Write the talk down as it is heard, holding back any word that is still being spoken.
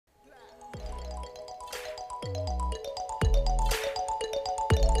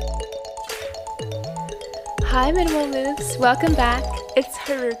Hi Minimal Moves, welcome back. It's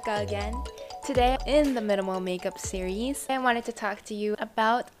Haruka again. Today in the Minimal Makeup series, I wanted to talk to you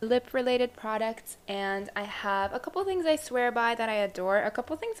about lip related products, and I have a couple things I swear by that I adore, a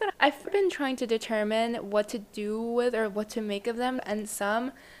couple things that I've been trying to determine what to do with or what to make of them, and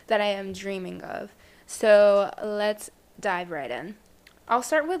some that I am dreaming of. So let's dive right in. I'll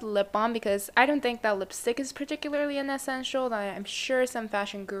start with lip balm because I don't think that lipstick is particularly an essential. I'm sure some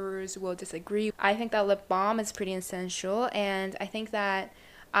fashion gurus will disagree. I think that lip balm is pretty essential, and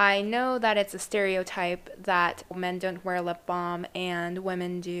I know that it's a stereotype that men don't wear lip balm and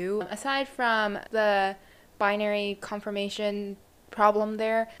women do. Aside from the binary confirmation problem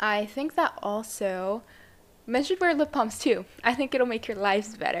there, I think that also men should wear lip balms too. I think it'll make your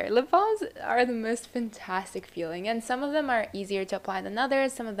lives better. Lip balms are the most fantastic feeling, and some of them are easier to apply than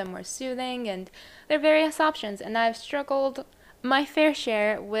others, some of them more soothing, and there are various options. And I've struggled my fair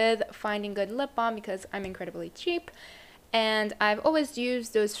share with finding good lip balm because I'm incredibly cheap. And I've always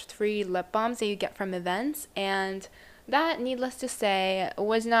used those free lip balms that you get from events, and that, needless to say,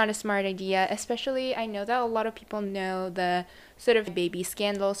 was not a smart idea. Especially, I know that a lot of people know the sort of baby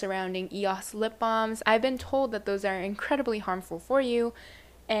scandal surrounding EOS lip balms. I've been told that those are incredibly harmful for you,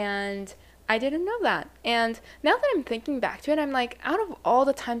 and I didn't know that. And now that I'm thinking back to it, I'm like, out of all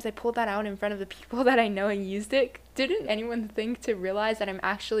the times I pulled that out in front of the people that I know and used it, didn't anyone think to realize that I'm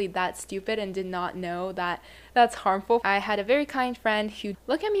actually that stupid and did not know that that's harmful? I had a very kind friend who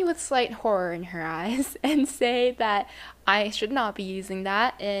look at me with slight horror in her eyes and say that I should not be using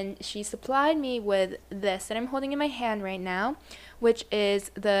that, and she supplied me with this that I'm holding in my hand right now, which is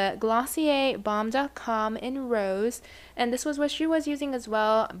the Glossier Balm.com in Rose, and this was what she was using as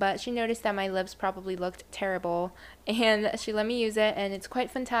well, but she noticed that my lips probably looked terrible, and she let me use it, and it's quite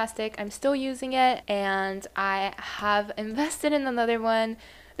fantastic. I'm still using it, and I have invested in another one.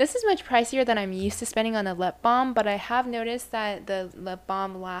 This is much pricier than I'm used to spending on a lip balm, but I have noticed that the lip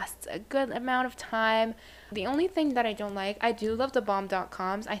balm lasts a good amount of time. The only thing that I don't like, I do love the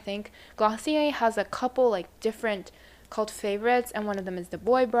Balm.coms. I think Glossier has a couple like different cult favorites, and one of them is the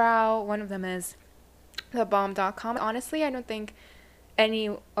Boy Brow, one of them is the Balm.com. Honestly, I don't think any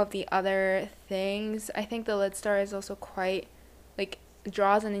of the other things. I think the Lid Star is also quite like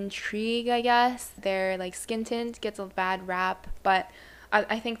draws an intrigue, I guess. Their like skin tint gets a bad rap, but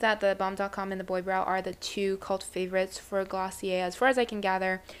I think that the Balm.com and the Boy Brow are the two cult favorites for Glossier as far as I can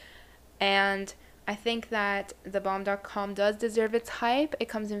gather. And I think that the Balm.com does deserve its hype. It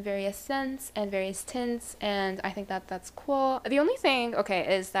comes in various scents and various tints, and I think that that's cool. The only thing,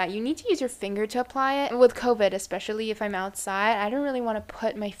 okay, is that you need to use your finger to apply it. With COVID, especially if I'm outside, I don't really want to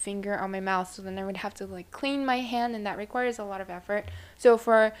put my finger on my mouth, so then I would have to like clean my hand, and that requires a lot of effort. So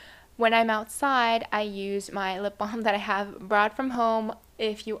for when I'm outside, I use my lip balm that I have brought from home.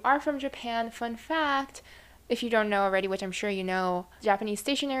 If you are from Japan, fun fact, if you don't know already, which I'm sure you know, Japanese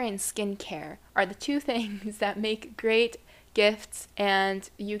stationery and skincare are the two things that make great gifts, and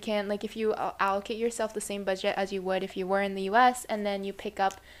you can, like, if you allocate yourself the same budget as you would if you were in the US, and then you pick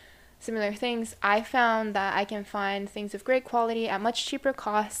up similar things, I found that I can find things of great quality at much cheaper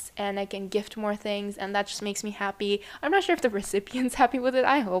costs, and I can gift more things, and that just makes me happy. I'm not sure if the recipient's happy with it.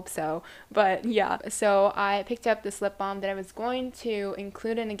 I hope so. But yeah, so I picked up this lip balm that I was going to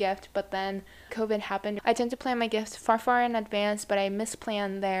include in a gift, but then COVID happened. I tend to plan my gifts far in advance, but I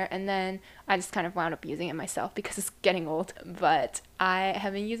misplanned there, and then I just kind of wound up using it myself because it's getting old. But I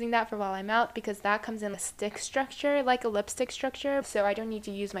have been using that for while I'm out because that comes in a stick structure, like a lipstick structure, so I don't need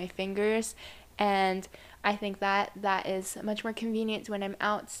to use my fingers, and I think that that is much more convenient when I'm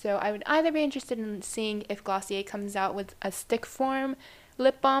out. So I would either be interested in seeing if Glossier comes out with a stick form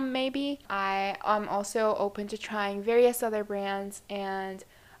lip balm maybe. I am also open to trying various other brands, and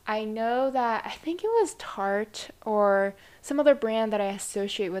I know that I think it was Tarte or some other brand that I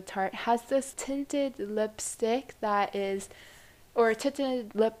associate with Tarte has this tinted lipstick that is, or a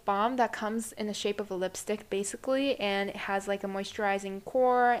tinted lip balm that comes in the shape of a lipstick basically, and it has like a moisturizing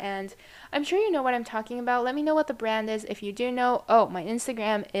core, and I'm sure you know what I'm talking about. Let me know what the brand is if you do know. Oh, my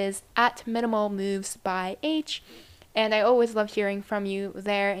Instagram is at minimalmovesbyh, and I always love hearing from you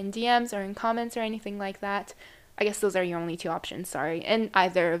there in DMs or in comments or anything like that. I guess those are your only two options, sorry, in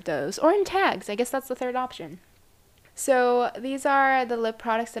either of those, or in tags. I guess that's the third option. So these are the lip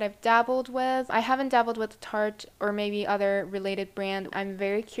products that I've dabbled with. I haven't dabbled with Tarte or maybe other related brand. I'm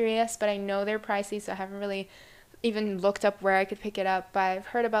very curious, but I know they're pricey, so I haven't really even looked up where I could pick it up, but I've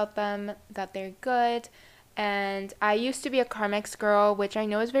heard about them, that they're good. And I used to be a Carmex girl, which I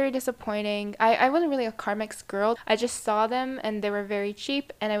know is very disappointing. I wasn't really a Carmex girl. I just saw them and they were very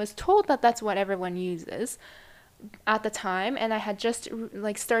cheap, and I was told that that's what everyone uses. at the time, and I had just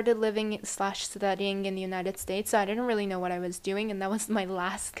like started living slash studying in the United States, so I didn't really know what I was doing, and that was my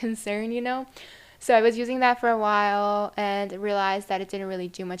last concern, you know. So I was using that for a while and realized that it didn't really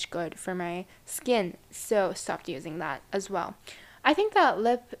do much good for my skin, so stopped using that as well. I think that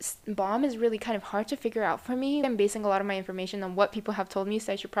lip balm is really kind of hard to figure out for me. I'm basing a lot of my information on what people have told me,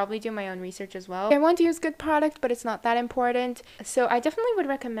 so I should probably do my own research as well. I want to use good product, but it's not that important. So I definitely would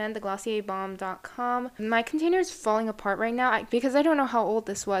recommend the glossierbalm.com. My container is falling apart right now because I don't know how old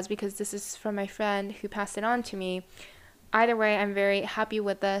this was, because this is from my friend who passed it on to me. Either way, I'm very happy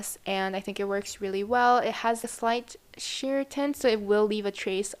with this, and I think it works really well. It has a slight sheer tint, so it will leave a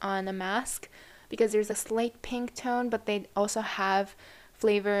trace on a mask, because there's a slight pink tone, but they also have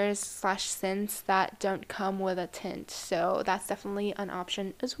flavors slash scents that don't come with a tint. So that's definitely an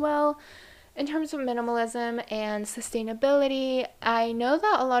option as well. In terms of minimalism and sustainability, I know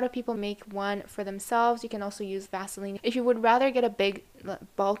that a lot of people make one for themselves. You can also use Vaseline. If you would rather get a big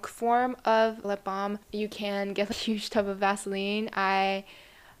bulk form of lip balm, you can get a huge tub of Vaseline. I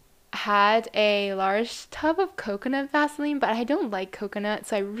had a large tub of coconut Vaseline, but I don't like coconut,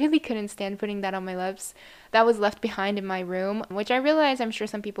 so I really couldn't stand putting that on my lips. That was left behind in my room, which I realize I'm sure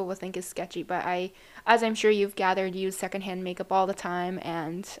some people will think is sketchy, but I, as I'm sure you've gathered, use secondhand makeup all the time,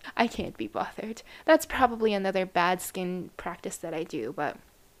 and I can't be bothered. That's probably another bad skin practice that I do, but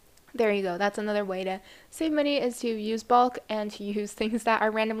there you go. That's another way to save money, is to use bulk and to use things that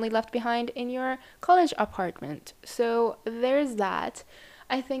are randomly left behind in your college apartment. So there's that.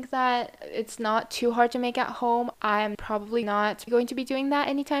 I think that it's not too hard to make at home. I'm probably not going to be doing that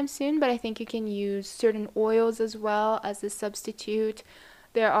anytime soon, but I think you can use certain oils as well as a substitute.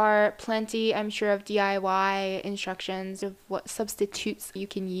 There are plenty, I'm sure, of DIY instructions of what substitutes you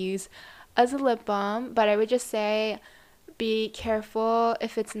can use as a lip balm, but I would just say be careful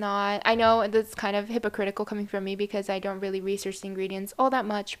if it's not. I know that's kind of hypocritical coming from me because I don't really research the ingredients all that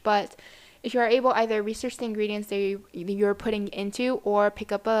much, but if you are able, either research the ingredients that you're putting into, or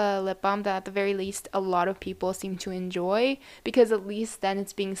pick up a lip balm that at the very least a lot of people seem to enjoy, because at least then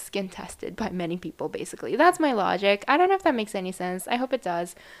it's being skin tested by many people, basically. That's my logic. I don't know if that makes any sense. I hope it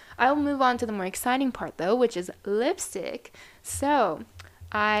does. I'll move on to the more exciting part though, which is lipstick. So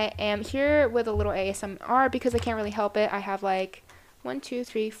I am here with a little ASMR because I can't really help it. I have like 1, 2,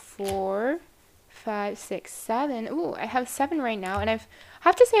 3, 4, 5, 6, 7. Ooh, I have 7 right now, and I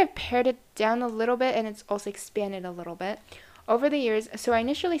have to say I've pared it down a little bit, and it's also expanded a little bit over the years. So I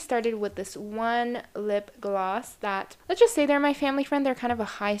initially started with this one lip gloss that, let's just say they're my family friend. They're kind of a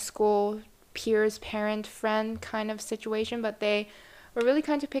high school peers, parent, friend kind of situation, but they were really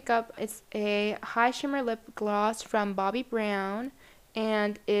kind to pick up. It's a high shimmer lip gloss from Bobbi Brown,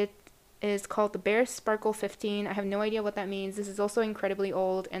 and it is called the Bare Sparkle 15. I have no idea what that means. This is also incredibly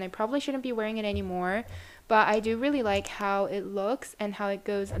old, and I probably shouldn't be wearing it anymore, but I do really like how it looks and how it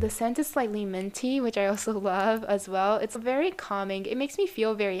goes. The scent is slightly minty, which I also love as well. It's very calming. It makes me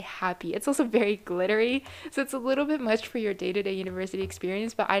feel very happy. It's also very glittery, so it's a little bit much for your day-to-day university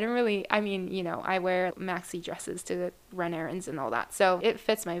experience, but I don't really, I mean, you know, I wear maxi dresses to run errands and all that, so it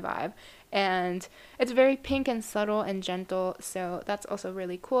fits my vibe. And it's very pink and subtle and gentle, so that's also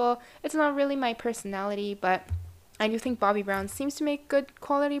really cool. It's not really my personality, but I do think Bobbi Brown seems to make good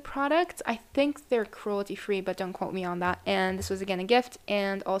quality products. I think they're cruelty free, but don't quote me on that. And this was again a gift,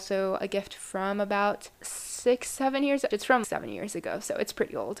 and also a gift from about 6-7 years. It's from 7 years ago, so it's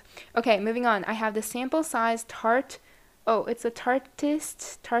pretty old. Okay, moving on. I have the sample size Tarte. Oh, it's a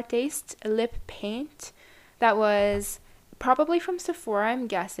Tarteist lip paint that was probably from Sephora, I'm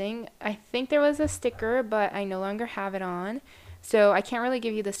guessing. I think there was a sticker, but I no longer have it on, so I can't really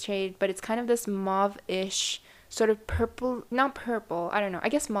give you this shade, but it's kind of this mauve-ish sort of purple, not purple, I don't know, I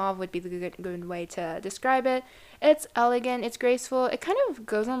guess mauve would be the good way to describe it. It's elegant, it's graceful, it kind of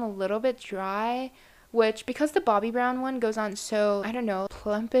goes on a little bit dry, which, because the Bobbi Brown one goes on so, I don't know,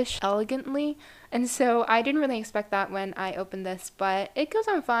 plumpish elegantly, and so I didn't really expect that when I opened this, but it goes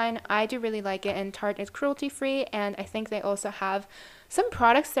on fine. I do really like it, and Tarte is cruelty free, and I think they also have some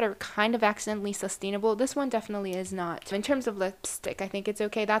products that are kind of accidentally sustainable. This one definitely is not. In terms of lipstick, I think it's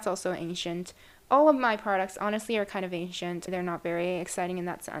okay. That's also ancient. All of my products, honestly, are kind of ancient. They're not very exciting in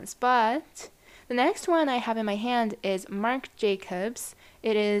that sense, but the next one I have in my hand is Marc Jacobs.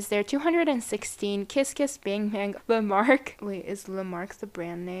 It is their 216 Kiss Kiss Bang Bang Le Marc. Wait, is Le Marc the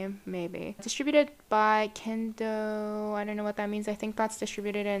brand name? Maybe. Distributed by Kendo. I don't know what that means. I think that's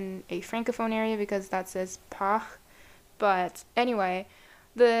distributed in a francophone area because that says Pach. But anyway,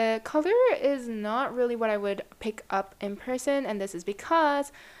 The color is not really what I would pick up in person, and this is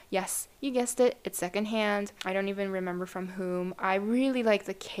because, yes, you guessed it, it's secondhand. I don't even remember from whom. I really like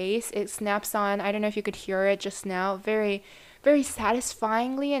the case. It snaps on. I don't know if you could hear it just now. Very, very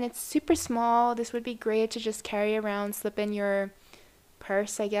satisfyingly, and it's super small. This would be great to just carry around, slip in your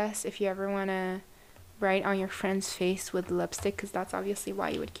purse, I guess, if you ever want to write on your friend's face with lipstick, because that's obviously why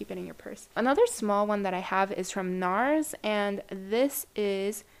you would keep it in your purse. Another small one that I have is from NARS, and this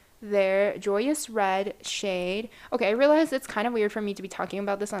is their Joyous Red shade. Okay, I realize it's kind of weird for me to be talking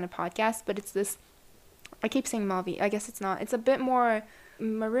about this on a podcast, but it's this, I keep saying mauve, I guess it's not. It's a bit more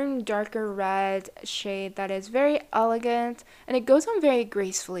maroon darker red shade that is very elegant, and it goes on very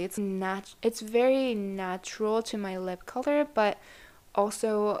gracefully. It's very natural to my lip color, but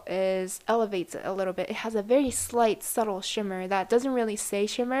also elevates it a little bit. It has a very slight subtle shimmer that doesn't really say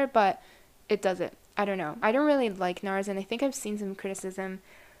shimmer, but it does it. I don't know. I don't really like NARS, and I think I've seen some criticism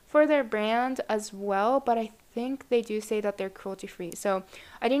for their brand as well, but I think they do say that they're cruelty free. So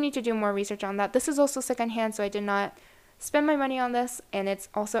I do need to do more research on that. This is also secondhand, so I did not spend my money on this, and it's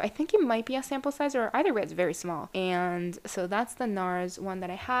also, I think it might be a sample size, or either way it's very small. And so that's the NARS one that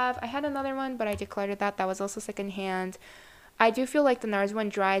I have. I had another one, but I decluttered that. That was also secondhand. I do feel like the NARS one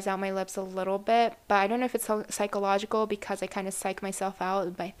dries out my lips a little bit, but I don't know if it's psychological, because I kind of psych myself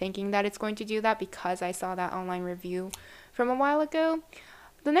out by thinking that it's going to do that because I saw that online review from a while ago.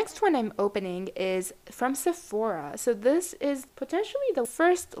 The next one I'm opening is from Sephora. So this is potentially the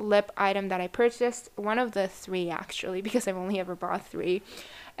first lip item that I purchased, one of the 3 actually, because I've only ever bought 3.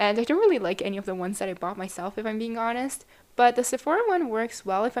 And I don't really like any of the ones that I bought myself, if I'm being honest. But the Sephora one works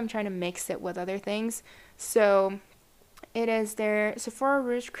well if I'm trying to mix it with other things. So it is their Sephora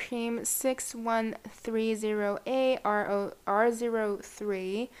Rouge Cream 6130A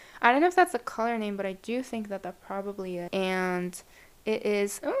R03. I don't know if that's the color name, but I do think that probably is. And it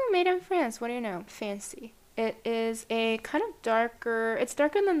is, made in France. What do you know? Fancy. It is a kind of darker, it's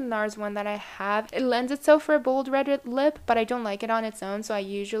darker than the NARS one that I have. It lends itself for a bold red lip, but I don't like it on its own, so I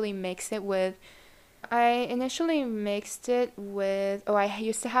usually mix it with, I initially mixed it with, I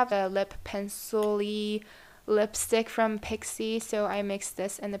used to have a lip pencil-y lipstick from Pixi, so I mixed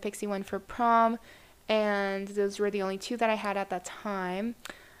this and the Pixi one for prom, and those were the only 2 that I had at that time.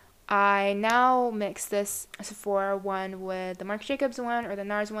 I now mix this Sephora one with the Marc Jacobs one, or the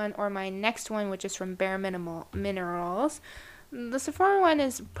NARS one, or my next one, which is from Bare Minerals. The Sephora one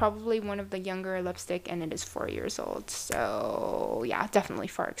is probably one of the younger lipstick, and it is 4 years old, so yeah, definitely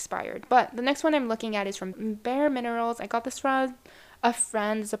far expired. But the next one I'm looking at is from Bare Minerals. I got this from a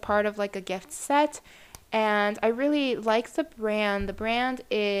friend as a part of like a gift set, and I really like the brand. The brand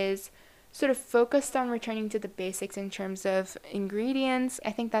is sort of focused on returning to the basics in terms of ingredients.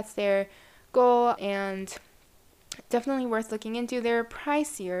 I think that's their goal, and definitely worth looking into. They're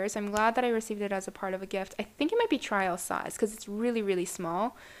pricier, so I'm glad that I received it as a part of a gift. I think it might be trial size because it's really, really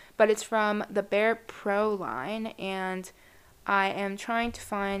small, but it's from the Bare Pro line, and I am trying to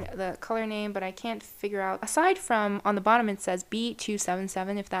find the color name, but I can't figure out. Aside from, on the bottom it says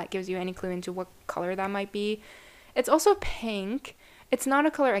B277, if that gives you any clue into what color that might be. It's also pink. It's not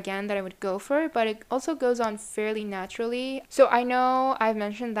a color, again, that I would go for, but it also goes on fairly naturally. So I know I've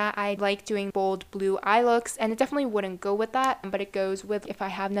mentioned that I like doing bold blue eye looks, and it definitely wouldn't go with that, but it goes with if I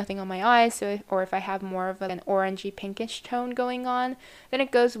have nothing on my eyes, or if I have more of an orangey pinkish tone going on, then it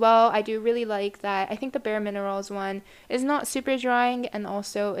goes well. I do really like that. I think the Bare Minerals one is not super drying, and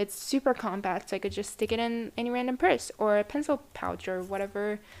also it's super compact, so I could just stick it in any random purse or a pencil pouch or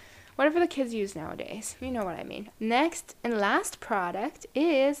whatever the kids use nowadays. You know what I mean. Next and last product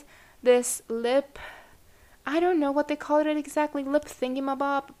is this lip, I don't know what they call it exactly, lip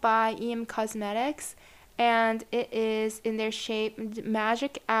thingamabob by EM Cosmetics, and it is in their shape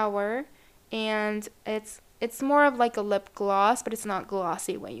Magic Hour, and it's more of like a lip gloss, but it's not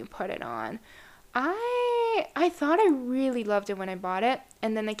glossy when you put it on. I thought I really loved it when I bought it,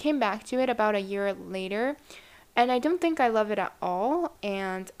 and then I came back to it about a year later, and I don't think I love it at all,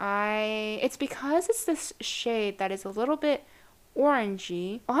 and it's because it's this shade that is a little bit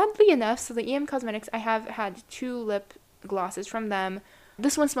orangey. Oddly enough, so the EM Cosmetics, I have had 2 lip glosses from them.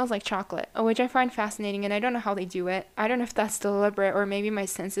 This one smells like chocolate, which I find fascinating, and I don't know how they do it. I don't know if that's deliberate, or maybe my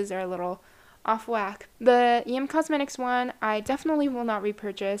senses are a little off whack. The EM Cosmetics one, I definitely will not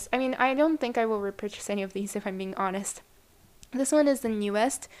repurchase. I mean, I don't think I will repurchase any of these, if I'm being honest. This one is the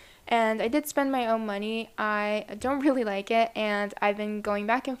newest, and I did spend my own money. I don't really like it, and I've been going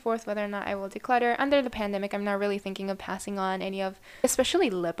back and forth whether or not I will declutter. Under the pandemic, I'm not really thinking of passing on any of, especially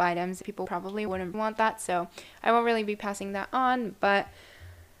lip items. People probably wouldn't want that, so I won't really be passing that on. But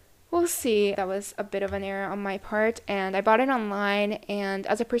we'll see. That was a bit of an error on my part, and I bought it online, and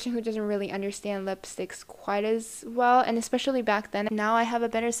as a person who doesn't really understand lipsticks quite as well, and especially back then, now I have a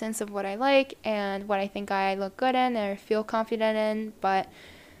better sense of what I like and what I think I look good in or feel confident in, but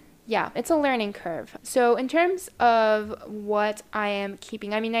yeah, it's a learning curve. So in terms of what I am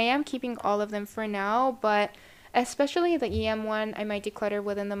keeping, I mean, I am keeping all of them for now, but especially the EM one, I might declutter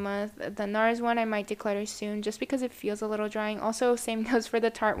within the month. The NARS one, I might declutter soon just because it feels a little drying. Also, same goes for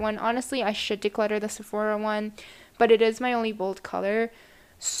the Tarte one. Honestly, I should declutter the Sephora one, but it is my only bold color.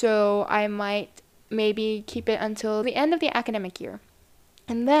 So I might maybe keep it until the end of the academic year.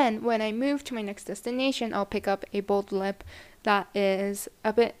 And then when I move to my next destination, I'll pick up a bold lip that is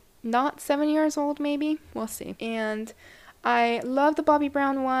a bit not 7 years old, maybe. We'll see. And I love the Bobbi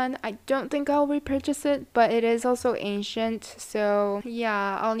Brown one. I don't think I'll repurchase it, but it is also ancient. So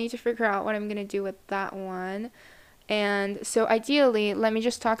yeah, I'll need to figure out what I'm going to do with that one. And so ideally, let me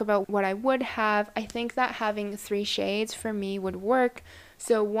just talk about what I would have. I think that having 3 shades for me would work.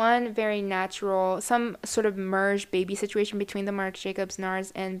 So one very natural, some sort of merged baby situation between the Marc Jacobs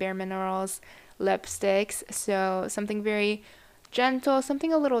NARS and Bare Minerals lipsticks. So something very gentle,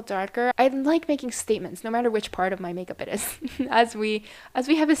 something a little darker. I like making statements no matter which part of my makeup it is, as we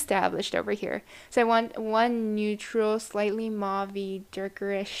have established over here. So I want one neutral, slightly mauvey,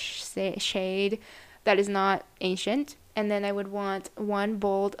 darkerish shade that is not ancient. And then I would want one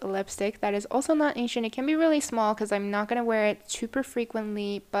bold lipstick that is also not ancient. It can be really small because I'm not going to wear it super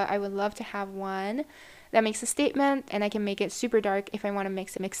frequently, but I would love to have one that makes a statement, and I can make it super dark if I want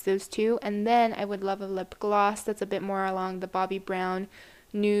to mix those two. And then I would love a lip gloss that's a bit more along the Bobbi Brown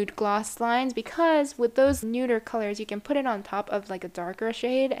nude gloss lines, because with those nuder colors you can put it on top of like a darker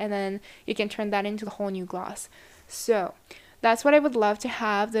shade and then you can turn that into a whole new gloss. So that's what I would love to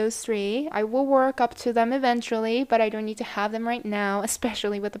have, those 3. I will work up to them eventually, but I don't need to have them right now,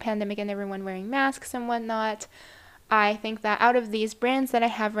 especially with the pandemic and everyone wearing masks and whatnot. I think that out of these brands that I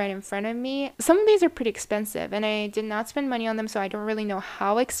have right in front of me, some of these are pretty expensive, and I did not spend money on them, so I don't really know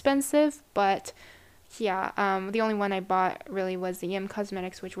how expensive, but yeah, the only one I bought really was the EM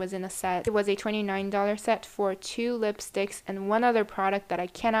Cosmetics, which was in a set. It was a $29 set for 2 lipsticks and one other product that I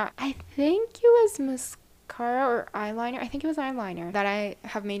think it was mascara or eyeliner. I think it was eyeliner that I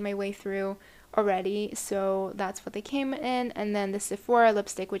have made my way through already, so that's what they came in. And then the Sephora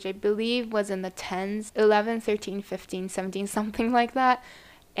lipstick, which I believe was in the 10s, 11, 13, 15, 17, something like that.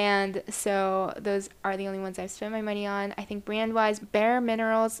 And so those are the only ones I've spent my money on. I think brand wise, Bare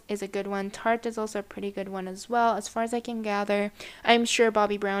Minerals is a good one. Tarte is also a pretty good one as well, as far as I can gather. I'm sure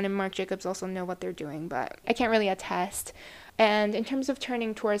Bobbi Brown and Marc Jacobs also know what they're doing, but I can't really attest. And in terms of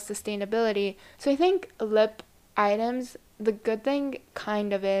turning towards sustainability, so I think lip items, the good thing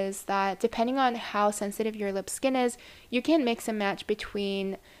kind of is that depending on how sensitive your lip skin is, you can mix and match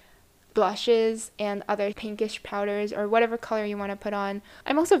between blushes and other pinkish powders or whatever color you want to put on.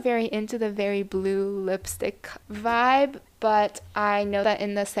 I'm also very into the very blue lipstick vibe, but I know that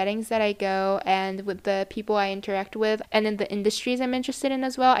in the settings that I go and with the people I interact with and in the industries I'm interested in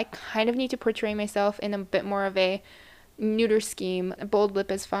as well, I kind of need to portray myself in a bit more of a neuter scheme. Bold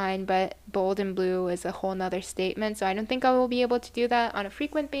lip is fine, but bold and blue is a whole nother statement, so I don't think I will be able to do that on a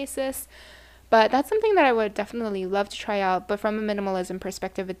frequent basis. But that's something that I would definitely love to try out, but from a minimalism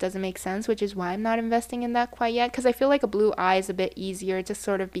perspective, it doesn't make sense, which is why I'm not investing in that quite yet, because I feel like a blue eye is a bit easier to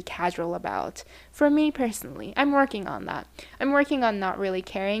sort of be casual about. For me personally, I'm working on that. I'm working on not really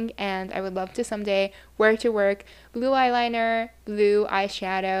caring, and I would love to someday wear to work blue eyeliner, blue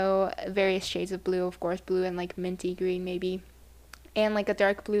eyeshadow, various shades of blue, of course, blue and like minty green maybe, and like a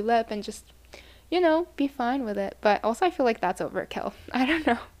dark blue lip, and just, be fine with it. But also I feel like that's overkill. I don't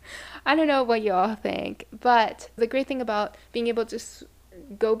know. I don't know what y'all think, but the great thing about being able to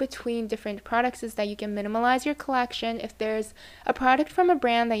go between different products is that you can minimalize your collection. If there's a product from a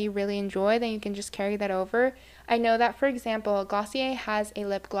brand that you really enjoy, then you can just carry that over. I know that, for example, Glossier has a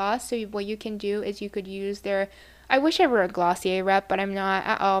lip gloss, so what you can do is you could use their, I wish I were a Glossier rep, but I'm not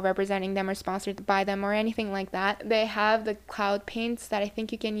at all representing them or sponsored by them or anything like that. They have the cloud paints that I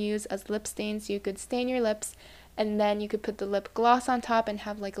think you can use as lip stains, so you could stain your lips, and then you could put the lip gloss on top and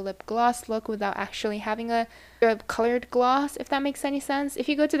have like a lip gloss look without actually having a colored gloss, if that makes any sense. If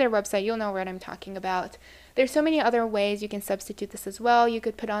you go to their website, you'll know what I'm talking about. There's so many other ways you can substitute this as well. You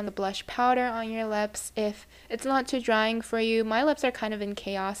could put on the blush powder on your lips if it's not too drying for you. My lips are kind of in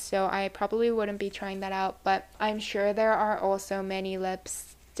chaos, so I probably wouldn't be trying that out, but I'm sure there are also many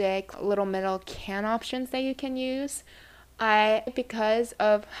lipstick little middle can options that you can use. Because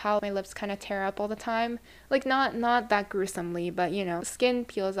of how my lips kind of tear up all the time, like not that gruesomely, but you know, skin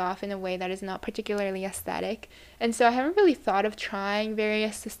peels off in a way that is not particularly aesthetic. And so I haven't really thought of trying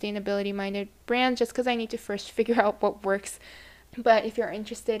various sustainability minded brands just because I need to first figure out what works. But if you're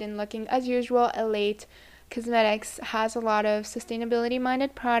interested in looking, as usual, Elate Cosmetics has a lot of sustainability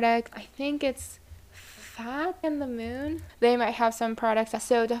minded products. I think it's Fat and the Moon. They might have some products,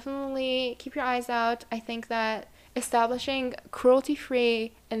 so definitely keep your eyes out. I think that establishing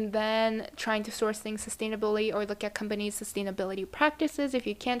cruelty-free and then trying to source things sustainably or look at companies' sustainability practices if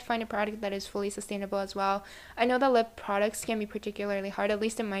you can't find a product that is fully sustainable as well. I know that lip products can be particularly hard, at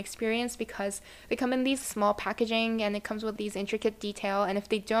least in my experience, because they come in these small packaging and it comes with these intricate detail, and if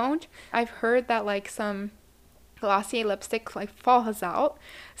they don't, I've heard that like some glossy lipstick like falls out,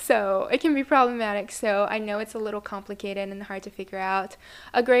 so it can be problematic. So I know it's a little complicated and hard to figure out.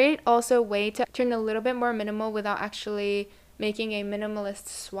 A great also way to turn a little bit more minimal without actually making a minimalist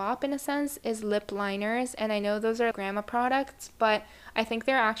swap in a sense is lip liners, and I know those are Grandma products, but I think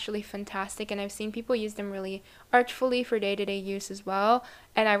they're actually fantastic, and I've seen people use them really artfully for day-to-day use as well,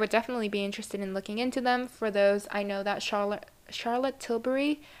 and I would definitely be interested in looking into them. For those, I know that Charlotte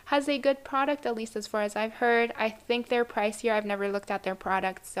Tilbury has a good product, at least as far as I've heard. I think they're pricier. I've never looked at their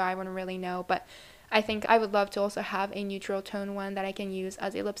products, so I wouldn't really know, but I think I would love to also have a neutral tone one that I can use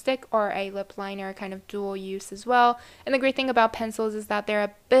as a lipstick or a lip liner, kind of dual use as well. And the great thing about pencils is that they're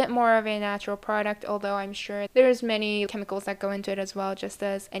a bit more of a natural product, although I'm sure there's many chemicals that go into it as well, just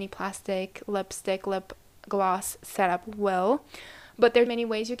as any plastic lipstick, lip gloss setup will. But there are many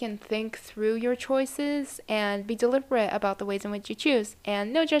ways you can think through your choices and be deliberate about the ways in which you choose.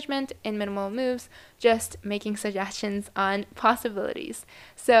 And no judgment in Minimal Moves, just making suggestions on possibilities.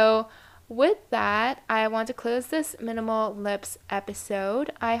 So with that, I want to close this Minimal Lips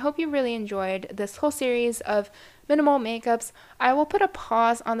episode. I hope you really enjoyed this whole series of minimal makeups. I will put a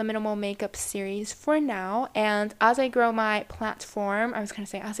pause on the minimal makeup series for now, and as I grow my platform, as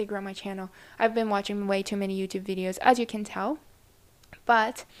I grow my channel, I've been watching way too many YouTube videos, as you can tell.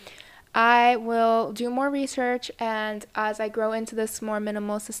 But I will do more research, and as I grow into this more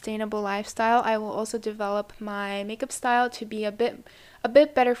minimal, sustainable lifestyle, I will also develop my makeup style to be a bit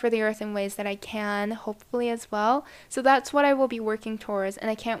better for the earth in ways that I can, hopefully as well. So that's what I will be working towards, and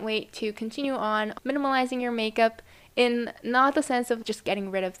I can't wait to continue on minimalizing your makeup in not the sense of just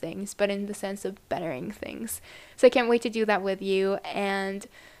getting rid of things, but in the sense of bettering things. So I can't wait to do that with you, and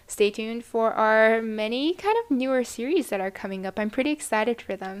stay tuned for our many kind of newer series that are coming up. I'm pretty excited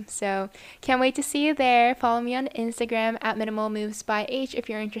for them, so can't wait to see you there. Follow me on Instagram at Minimal Moves by H if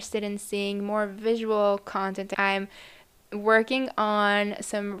you're interested in seeing more visual content. I'm working on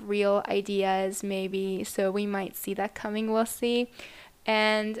some real ideas maybe, so we might see that coming, we'll see.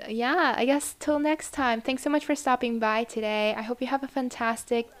 And yeah, I guess till next time, thanks so much for stopping by today. I hope you have a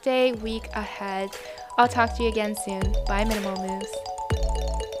fantastic day, week ahead. I'll talk to you again soon. Bye, Minimal Moves.